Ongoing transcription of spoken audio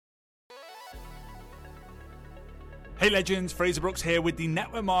Hey legends, Fraser Brooks here with the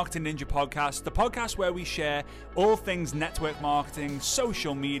Network Marketing Ninja Podcast, the podcast where we share all things network marketing,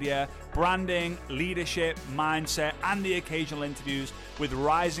 social media, branding, leadership, mindset, and the occasional interviews with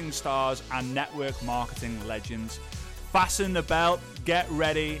rising stars and network marketing legends. Fasten the belt, get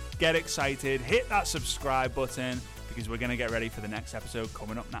ready, get excited, hit that subscribe button because we're going to get ready for the next episode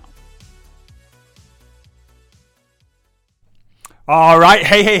coming up now. All right,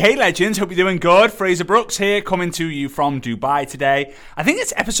 hey legends, hope you're doing good. Fraser Brooks here, coming to you from Dubai today. I think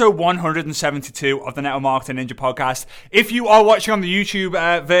it's episode 172 of the Network Marketing Ninja Podcast. If you are watching on the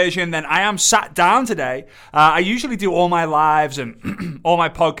YouTube version, then I am sat down today. I usually do all my lives and all my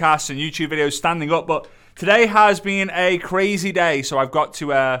podcasts and YouTube videos standing up, but today has been a crazy day, so I've got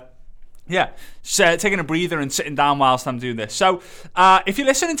to taking a breather and sitting down whilst I'm doing this. So if you're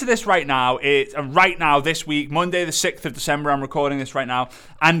listening to this right now, this week, Monday the 6th of December, I'm recording this right now,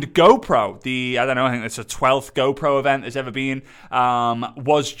 and GoPro, I think it's the 12th GoPro event there's ever been,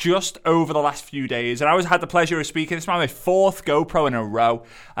 was just over the last few days, and I had the pleasure of speaking. It's my fourth GoPro in a row.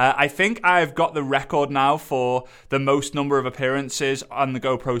 I think I've got the record now for the most number of appearances on the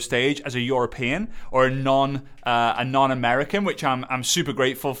GoPro stage as a European or a non-American, which I'm super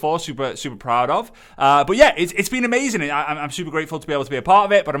grateful for, super proud of. But yeah, it's been amazing. I'm super grateful to be able to be a part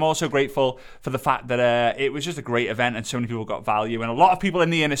of it, but I'm also grateful for the fact that it was just a great event and so many people got value. And a lot of people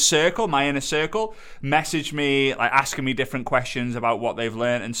in the inner circle, my inner circle, messaged me, like asking me different questions about what they've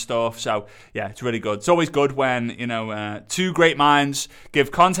learned and stuff. So yeah, it's really good. It's always good when, two great minds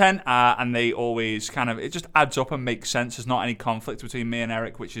give content and they always it just adds up and makes sense. There's not any conflict between me and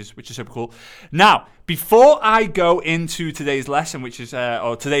Eric, which is super cool. Now, before I go into today's lesson, which is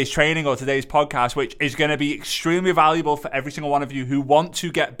or today's training or today's podcast, which is going to be extremely valuable for every single one of you who want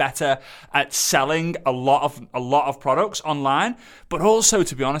to get better at selling a lot of products online, but also,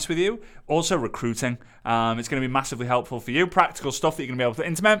 to be honest with you, also recruiting. It's going to be massively helpful for you. Practical stuff that you're going to be able to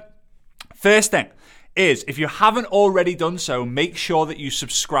implement. First thing is, if you haven't already done so, make sure that you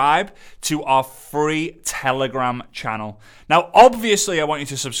subscribe to our free Telegram channel. Now, obviously, I want you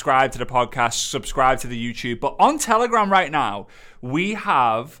to subscribe to the podcast, subscribe to the YouTube, but on Telegram right now, we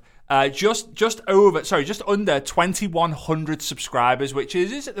have just under 2,100 subscribers, which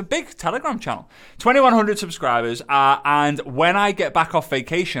is a big Telegram channel. 2,100 subscribers, and when I get back off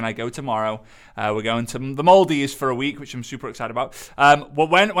vacation, I go tomorrow. We're going to the Maldives for a week, which I'm super excited about. But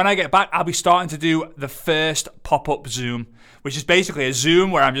when I get back, I'll be starting to do the first pop-up Zoom, which is basically a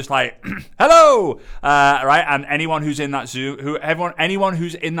Zoom where I'm just like, hello, right? And anyone who's in that Zoom, anyone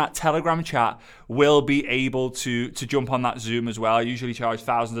who's in that Telegram chat will be able to jump on that Zoom as well. I usually charge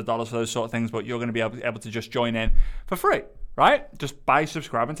thousands of dollars for those sort of things, but you're going to be able to just join in for free, right? Just by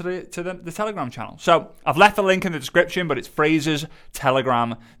subscribing to the Telegram channel. So I've left the link in the description, but it's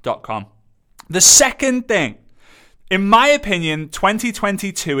fraserstelegram.com. The second thing, in my opinion,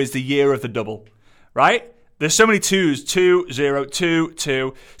 2022 is the year of the double, right? There's so many twos, 2, 0, 2,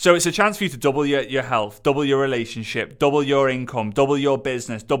 2. So it's a chance for you to double your health, double your relationship, double your income, double your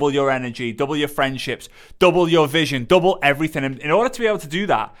business, double your energy, double your friendships, double your vision, double everything. And in order to be able to do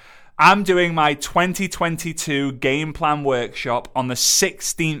that, I'm doing my 2022 game plan workshop on the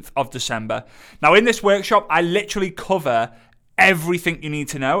 16th of December. Now, in this workshop, I literally cover everything you need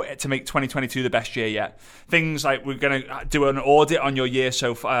to know to make 2022 the best year yet. Things like we're going to do an audit on your year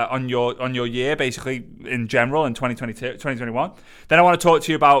on your year, basically in general in 2021. Then I want to talk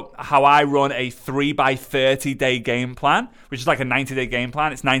to you about how I run a 3x30 day game plan, which is like a 90-day game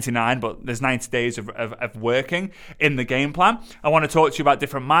plan. It's 99, but there's 90 days of working in the game plan. I want to talk to you about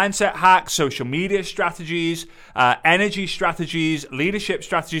different mindset hacks, social media strategies, energy strategies, leadership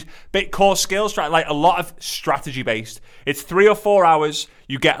strategies, big core skills, like a lot of strategy based. It's 3 or 4 hours.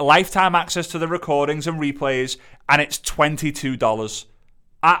 You get lifetime access to the recordings and replays, and it's $22.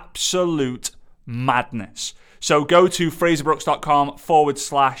 Absolute madness. So go to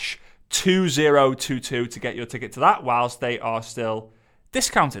fraserbrooks.com/2022 to get your ticket to that whilst they are still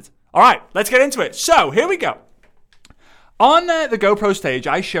discounted. All right, let's get into it. So here we go. On the GoPro stage,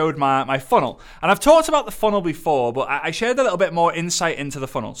 I showed my funnel, and I've talked about the funnel before, but I shared a little bit more insight into the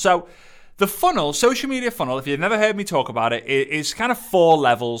funnel. So the funnel, social media funnel, if you've never heard me talk about it, is kind of 4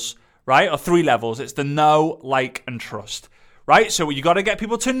 levels, right? Or 3 levels. It's the know, like, and trust, right? So you got to get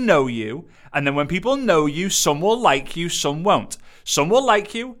people to know you. And then when people know you, some will like you, some won't. Some will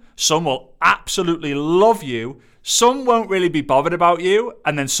like you. Some will absolutely love you. Some won't really be bothered about you.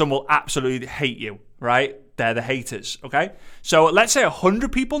 And then some will absolutely hate you, right? They're the haters, okay? So let's say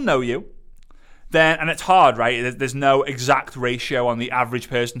 100 people know you. Then, and it's hard, right? There's no exact ratio on the average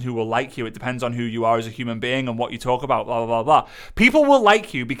person who will like you. It depends on who you are as a human being and what you talk about, blah, blah, blah, blah. People will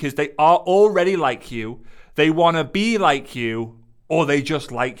like you because they are already like you. they want to be like you, or they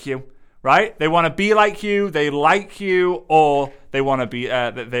just like you, right? They want to be like you, they like you, or they want to be,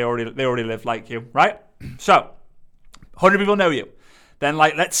 they already live like you, right? So, 100 people know you. Then,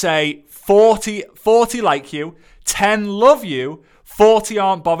 like, let's say 40 like you, 10 love you, 40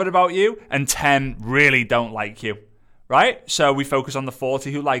 aren't bothered about you, and 10 really don't like you, right? So we focus on the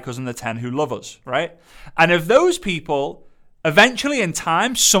 40 who like us and the 10 who love us, right? And of those people, eventually in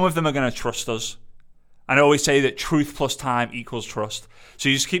time, some of them are going to trust us. And I always say that truth plus time equals trust. So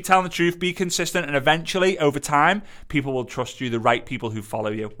you just keep telling the truth, be consistent, and eventually, over time, people will trust you, the right people who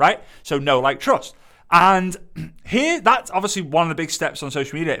follow you, right? So know, like, trust. And here, that's obviously one of the big steps on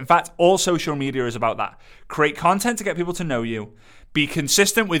social media. In fact, all social media is about that. Create content to get people to know you. Be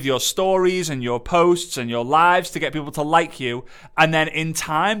consistent with your stories and your posts and your lives to get people to like you. And then in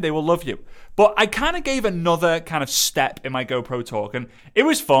time, they will love you. But I kind of gave another kind of step in my GoPro talk, and it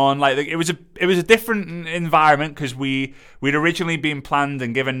was fun. Like, it was a different environment because we'd originally been planned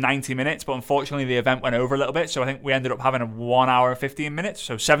and given 90 minutes, but unfortunately the event went over a little bit. So I think we ended up having a 1 hour and 15 minutes,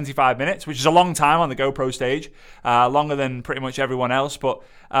 so 75 minutes, which is a long time on the GoPro stage, longer than pretty much everyone else. But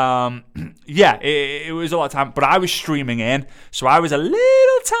yeah, it was a lot of time. But I was streaming in, so I was a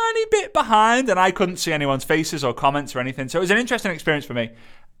little tiny bit behind, and I couldn't see anyone's faces or comments or anything. So it was an interesting experience for me.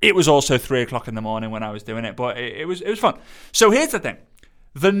 It was also 3 o'clock in the morning when I was doing it, but it was fun. So here's the thing.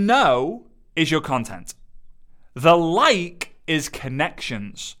 The know is your content. The like is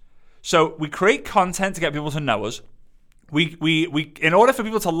connections. So we create content to get people to know us. We in order for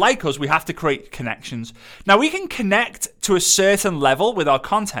people to like us, we have to create connections. Now, we can connect to a certain level with our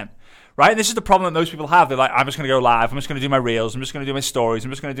content, right? This is the problem that most people have. They're like, I'm just going to go live. I'm just going to do my reels. I'm just going to do my stories.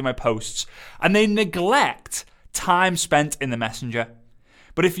 I'm just going to do my posts. And they neglect time spent in the messenger.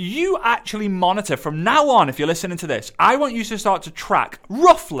 But if you actually monitor from now on, if you're listening to this, I want you to start to track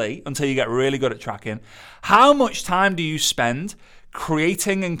roughly, until you get really good at tracking, how much time do you spend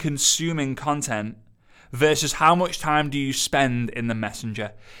creating and consuming content versus how much time do you spend in the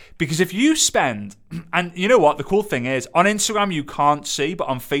messenger. Because if you spend, and you know what, the cool thing is, on Instagram you can't see, but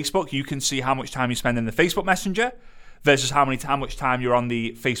on Facebook you can see how much time you spend in the Facebook Messenger versus how much time you're on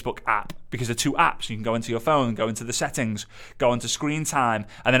the Facebook app, because they're two apps. You can go into your phone, go into the settings, go into screen time,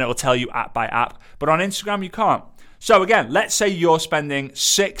 and then it will tell you app by app. But on Instagram, you can't. So again, let's say you're spending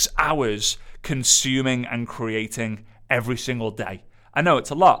 6 hours consuming and creating every single day. I know it's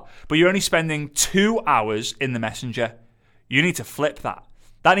a lot, but you're only spending 2 hours in the messenger. You need to flip that.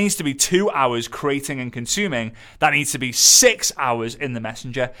 That needs to be 2 hours creating and consuming. That needs to be 6 hours in the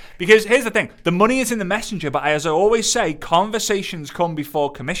messenger. Because here's the thing. The money is in the messenger, but as I always say, conversations come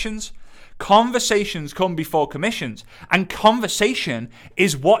before commissions. Conversations come before commissions. And conversation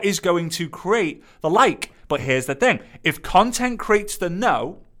is what is going to create the like. But here's the thing. If content creates the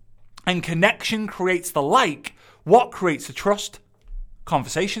know and connection creates the like, what creates the trust?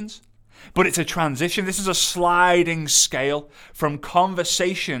 Conversations. But it's a transition. This is a sliding scale from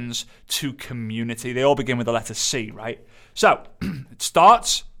conversations to community. They all begin with the letter C, right? So it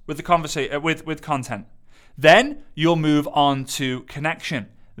starts with the conversation, with content. Then you'll move on to connection.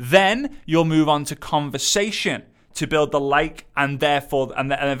 Then you'll move on to conversation to build the like and therefore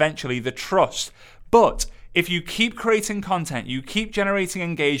and eventually the trust. But if you keep creating content, you keep generating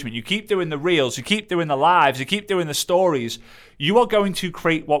engagement, you keep doing the reels, you keep doing the lives, you keep doing the stories, you are going to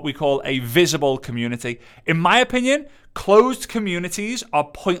create what we call a visible community. In my opinion, closed communities are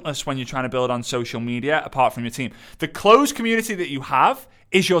pointless when you're trying to build on social media apart from your team. The closed community that you have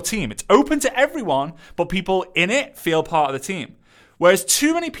is your team. It's open to everyone, but people in it feel part of the team. Whereas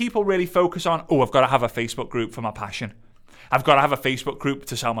too many people really focus on, oh, I've got to have a Facebook group for my passion. I've got to have a Facebook group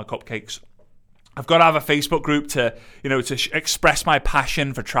to sell my cupcakes. I've got to have a Facebook group to express my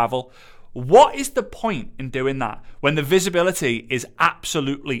passion for travel. What is the point in doing that when the visibility is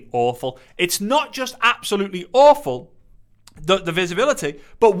absolutely awful? It's not just absolutely awful, the visibility,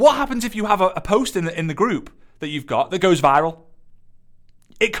 but what happens if you have a post in the group that you've got that goes viral?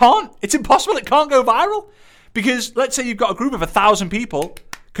 It can't. It's impossible. It can't go viral. Because let's say you've got a group of 1,000 people.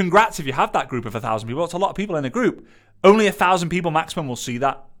 Congrats if you have that group of 1,000 people. It's a lot of people in a group. Only 1,000 people maximum will see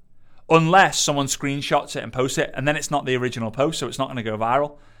that. Unless someone screenshots it and posts it, and then it's not the original post, so it's not going to go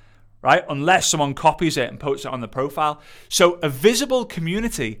viral, right? Unless someone copies it and posts it on the profile. So a visible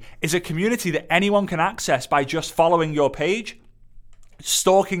community is a community that anyone can access by just following your page,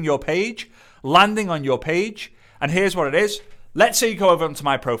 stalking your page, landing on your page. And here's what it is. Let's say you go over onto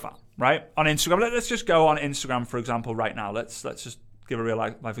my profile, right? On Instagram. Let's just go on Instagram, for example, right now. Let's just give a real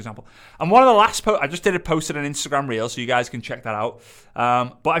life example. And one of the last posts, I just posted an Instagram reel, so you guys can check that out.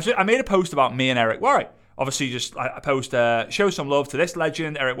 But I made a post about me and Eric Worre obviously just I post, show some love to this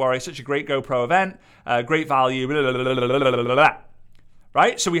legend, Eric Warrior, such a great GoPro event, great value, blah, blah, blah, blah, blah, blah, blah.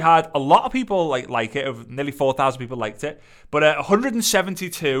 Right? So we had a lot of people like it, nearly 4,000 people liked it, but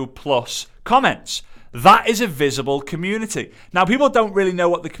 172 plus comments. That is a visible community. Now, people don't really know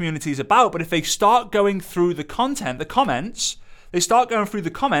what the community is about, but if they start going through the content, the comments, here's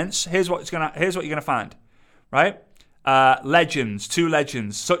what you're gonna find, right? Legends, 2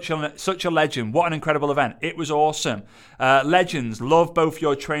 legends, such a legend. What an incredible event! It was awesome. Legends, love both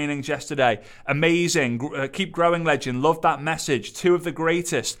your trainings yesterday. Amazing. Keep growing, legend. Love that message. 2 of the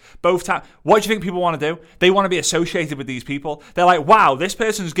greatest. Both times. What do you think people want to do? They want to be associated with these people. They're like, wow, this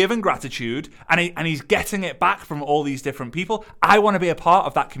person's given gratitude and he's getting it back from all these different people. I want to be a part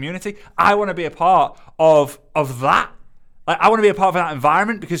of that community. I want to be a part of that. I want to be a part of that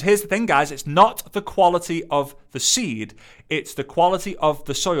environment, because here's the thing, guys. It's not the quality of the seed. It's the quality of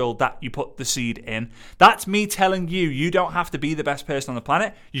the soil that you put the seed in. That's me telling you, you don't have to be the best person on the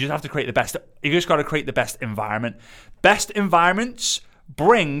planet. You just have to create the best. You just got to create the best environment. Best environments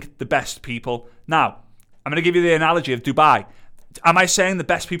bring the best people. Now, I'm going to give you the analogy of Dubai. Am I saying the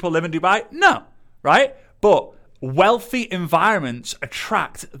best people live in Dubai? No, right? But wealthy environments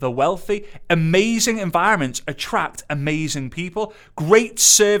attract the wealthy. Amazing environments attract amazing people. Great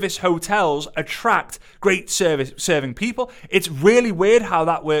service hotels attract great serving people. It's really weird how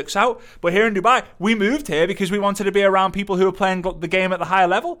that works out. But here in Dubai, we moved here because we wanted to be around people who are playing the game at the higher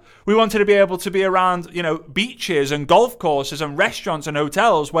level. We wanted to be able to be around, beaches and golf courses and restaurants and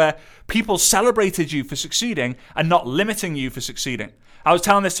hotels where people celebrated you for succeeding and not limiting you for succeeding. I was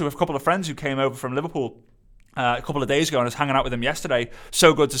telling this to a couple of friends who came over from Liverpool a couple of days ago, and I was hanging out with them yesterday.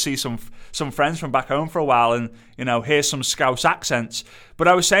 So good to see some friends from back home for a while and hear some Scouse accents. But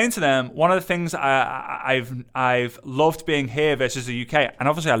I was saying to them, one of the things that I've loved being here versus the UK, and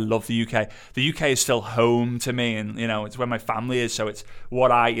obviously I love the UK. The UK is still home to me, and it's where my family is, so it's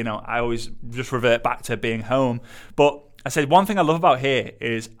what I always just revert back to being home. But I said one thing I love about here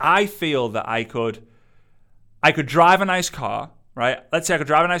is I feel that I could drive a nice car. Right? Let's say I could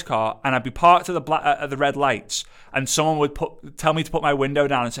drive a nice car and I'd be parked at the red lights, and someone would tell me to put my window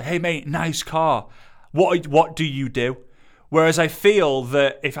down and say, "Hey mate, nice car. What do you do?" Whereas I feel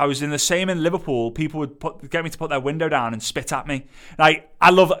that if I was in the same in Liverpool, people would get me to put their window down and spit at me. I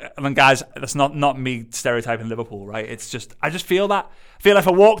love, and guys, that's not me stereotyping Liverpool, right? It's just, I just feel that. I feel if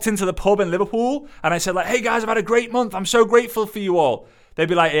I walked into the pub in Liverpool and I said like, "Hey guys, I've had a great month. I'm so grateful for you all." They'd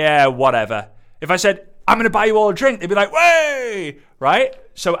be like, "Yeah, whatever." If I said, "I'm going to buy you all a drink," they'd be like, "Way!" Right?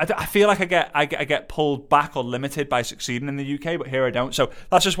 So I feel like I get pulled back or limited by succeeding in the UK, but here I don't. So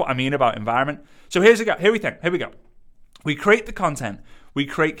that's just what I mean about environment. So here we go. We create the content, we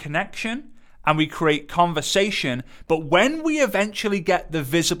create connection, and we create conversation. But when we eventually get the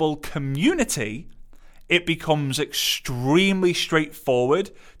visible community, it becomes extremely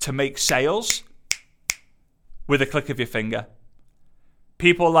straightforward to make sales with a click of your finger.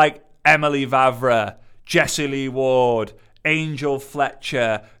 People like Emily Vavra, Jessie Lee Ward, Angel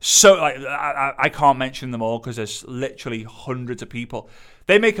Fletcher, so like I can't mention them all because there's literally hundreds of people.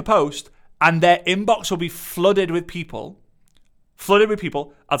 They make a post and their inbox will be flooded with people.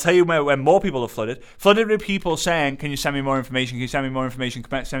 I'll tell you where more people are flooded with people saying, "Can you send me more information? Can you send me more information?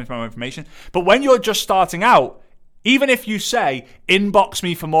 Can you send me more information?" But when you're just starting out, even if you say, "Inbox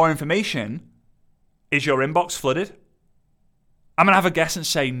me for more information," is your inbox flooded? I'm going to have a guess and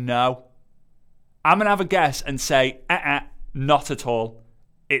say no. I'm going to have a guess and say, not at all.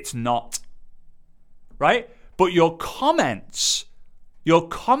 It's not. Right? But your comment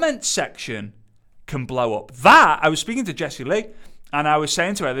section can blow up. I was speaking to Jessie Lee, and I was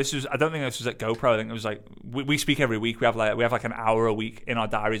saying to her, I don't think this was at GoPro. I think it was like, we speak every week. We have like an hour a week in our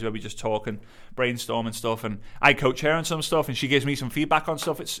diaries where we just talk and brainstorm and stuff. And I coach her on some stuff, and she gives me some feedback on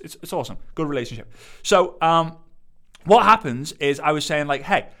stuff. It's awesome. Good relationship. So, what happens is I was saying like,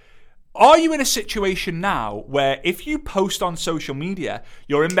 "Hey, are you in a situation now where if you post on social media,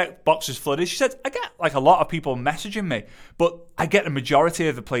 your inbox is flooded?" She said, "I get like a lot of people messaging me, but I get a majority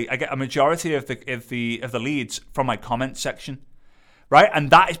of the leads from my comment section." Right? And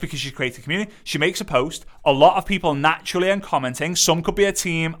that is because she's created a community. She makes a post. A lot of people naturally are commenting. Some could be a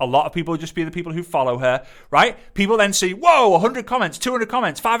team. A lot of people would just be the people who follow her. Right? People then see, whoa, 100 comments, 200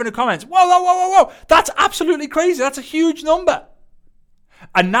 comments, 500 comments. Whoa. That's absolutely crazy. That's a huge number.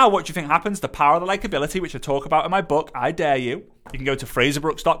 And now what do you think happens? The power of the likability, which I talk about in my book, I Dare You. You can go to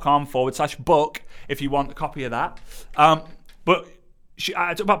fraserbrooks.com/book if you want a copy of that. But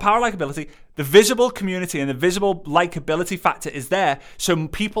I talk about power of likability. The visible community and the visible likability factor is there, so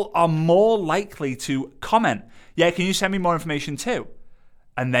people are more likely to comment. "Yeah, can you send me more information too?"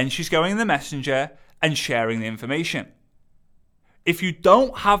 And then she's going in the messenger, and sharing the information. If you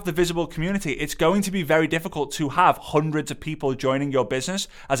don't have the visible community, it's going to be very difficult to have hundreds of people joining your business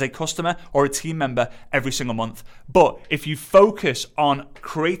as a customer or a team member every single month. But if you focus on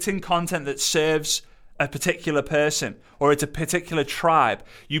creating content that serves a particular person or it's a particular tribe,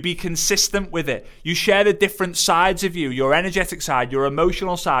 you be consistent with it. You share the different sides of you, your energetic side, your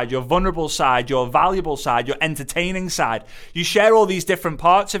emotional side, your vulnerable side, your valuable side, your entertaining side. You share all these different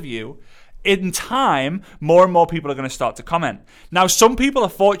parts of you. In time, more and more people are going to start to comment. Now, some people are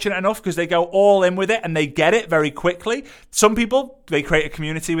fortunate enough because they go all in with it and they get it very quickly. Some people, they create a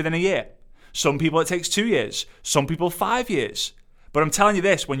community within a year. Some people, it takes 2 years. Some people, 5 years. But I'm telling you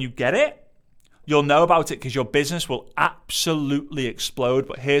this, when you get it, you'll know about it because your business will absolutely explode.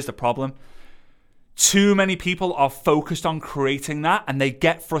 But here's the problem. Too many people are focused on creating that and they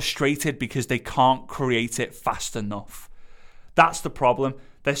get frustrated because they can't create it fast enough. That's the problem.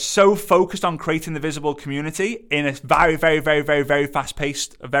 They're so focused on creating the visible community in a very, very, very, very, very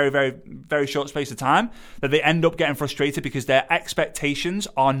fast-paced, a very, very, very short space of time that they end up getting frustrated because their expectations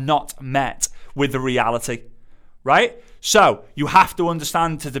are not met with the reality, right? So you have to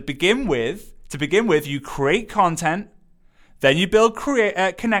understand to begin with, you create content, then you build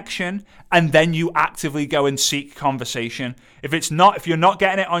connection, and then you actively go and seek conversation. If you're not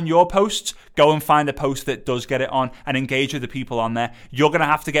getting it on your posts, go and find a post that does get it on and engage with the people on there. You're going to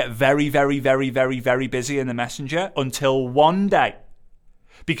have to get very, very, very, very, very busy in the messenger until one day,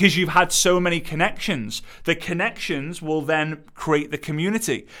 because you've had so many connections. The connections will then create the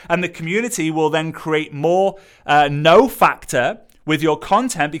community, and the community will then create more no factor with your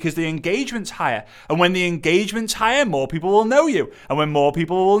content because the engagement's higher. And when the engagement's higher, more people will know you. And when more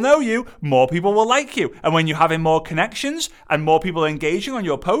people will know you, more people will like you. And when you're having more connections and more people engaging on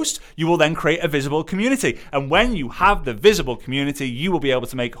your post, you will then create a visible community. And when you have the visible community, you will be able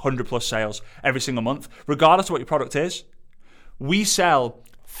to make 100 plus sales every single month, regardless of what your product is. We sell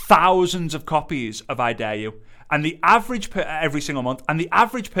thousands of copies of I Dare You. And the average every single month, and the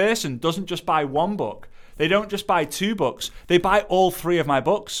average person doesn't just buy one book. They don't just buy 2 books. They buy all 3 of my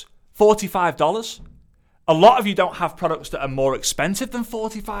books. $45. A lot of you don't have products that are more expensive than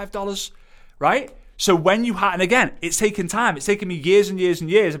 $45, right? So when you and again, it's taken time. It's taken me years and years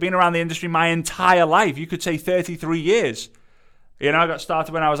and years. I've been around the industry my entire life. You could say 33 years. You know, I got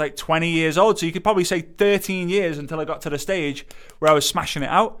started when I was like 20 years old. So you could probably say 13 years until I got to the stage where I was smashing it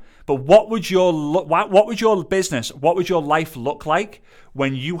out. But what would your business, what would your life look like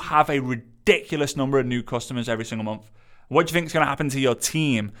when you have a ridiculous number of new customers every single month? What do you think is going to happen to your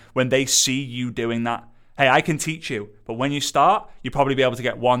team when they see you doing that? Hey, I can teach you, but when you start, you'll probably be able to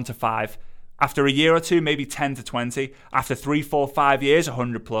get 1 to 5. After a year or two, maybe 10 to 20. After 3, 4, 5 years,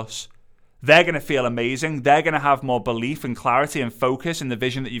 100 plus. They're going to feel amazing. They're going to have more belief and clarity and focus in the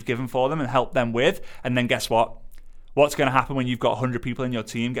vision that you've given for them and help them with. And then guess what? What's going to happen when you've got 100 people in your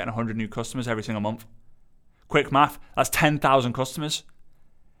team getting 100 new customers every single month? Quick math, that's 10,000 customers.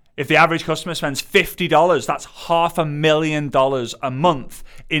 If the average customer spends $50, that's $500,000 a month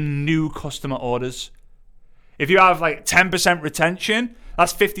in new customer orders. If you have like 10% retention,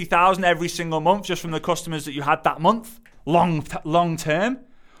 that's $50,000 every single month just from the customers that you had that month, long term.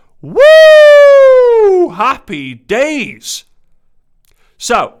 Woo! Happy days.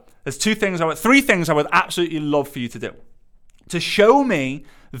 So, there's 3 things I would absolutely love for you to do to show me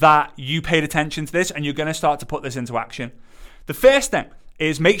that you paid attention to this and you're going to start to put this into action. The first thing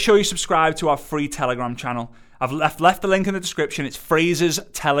is make sure you subscribe to our free Telegram channel. I've left the link in the description. It's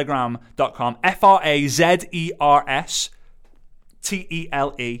FrazersTelegram.com.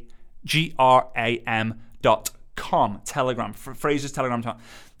 FrazersTelegram.com. Telegram. FrazersTelegram.com.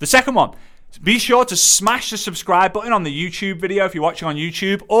 The second one, be sure to smash the subscribe button on the YouTube video if you're watching on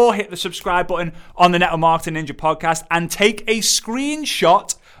YouTube, or hit the subscribe button on the Network Marketing Ninja podcast and take a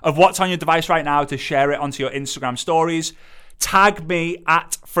screenshot of what's on your device right now to share it onto your Instagram stories. Tag me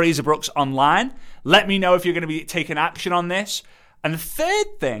at Fraser Brooks Online. Let me know if you're going to be taking action on this. And the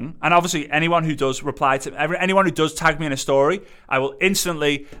third thing, and obviously anyone who does anyone who does tag me in a story, I will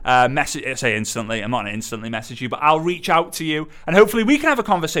instantly I'm not going to instantly message you, but I'll reach out to you and hopefully we can have a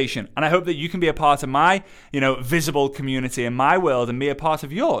conversation. And I hope that you can be a part of my, visible community in my world and be a part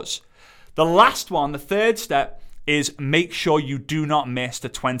of yours. The last one, the third step, is make sure you do not miss the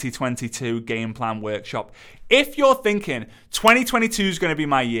 2022 Game Plan Workshop. If you're thinking 2022 is going to be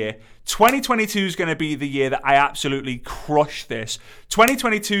my year, 2022 is going to be the year that I absolutely crush this,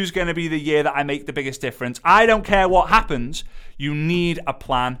 2022 is going to be the year that I make the biggest difference, I don't care what happens, you need a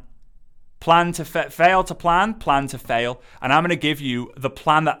plan. Plan to fail to plan to fail. And I'm going to give you the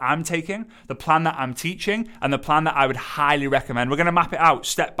plan that I'm taking, the plan that I'm teaching, and the plan that I would highly recommend. We're going to map it out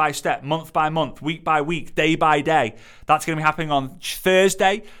step by step, month by month, week by week, day by day. That's going to be happening on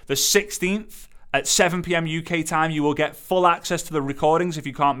Thursday, the 16th at 7 p.m. UK time. You will get full access to the recordings if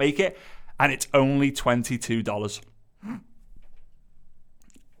you can't make it. And it's only $22.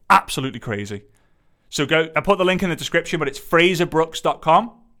 Absolutely crazy. So go, I put the link in the description, but it's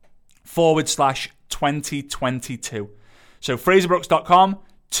fraserbrooks.com/2022. So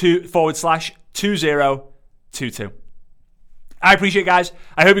fraserbrooks.com/2022. I appreciate it, guys.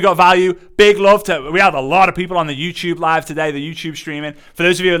 I hope you got value. Big love to, we had a lot of people on the YouTube live today, the YouTube streaming. For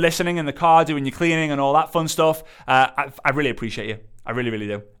those of you who are listening in the car, doing your cleaning and all that fun stuff, I really appreciate you. I really, really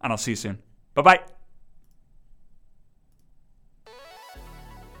do. And I'll see you soon. Bye-bye.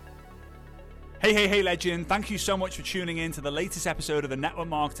 Hey, legend. Thank you so much for tuning in to the latest episode of the Network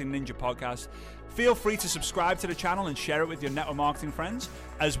Marketing Ninja podcast. Feel free to subscribe to the channel and share it with your network marketing friends,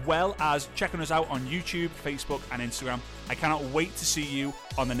 as well as checking us out on YouTube, Facebook, and Instagram. I cannot wait to see you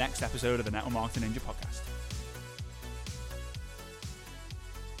on the next episode of the Network Marketing Ninja podcast.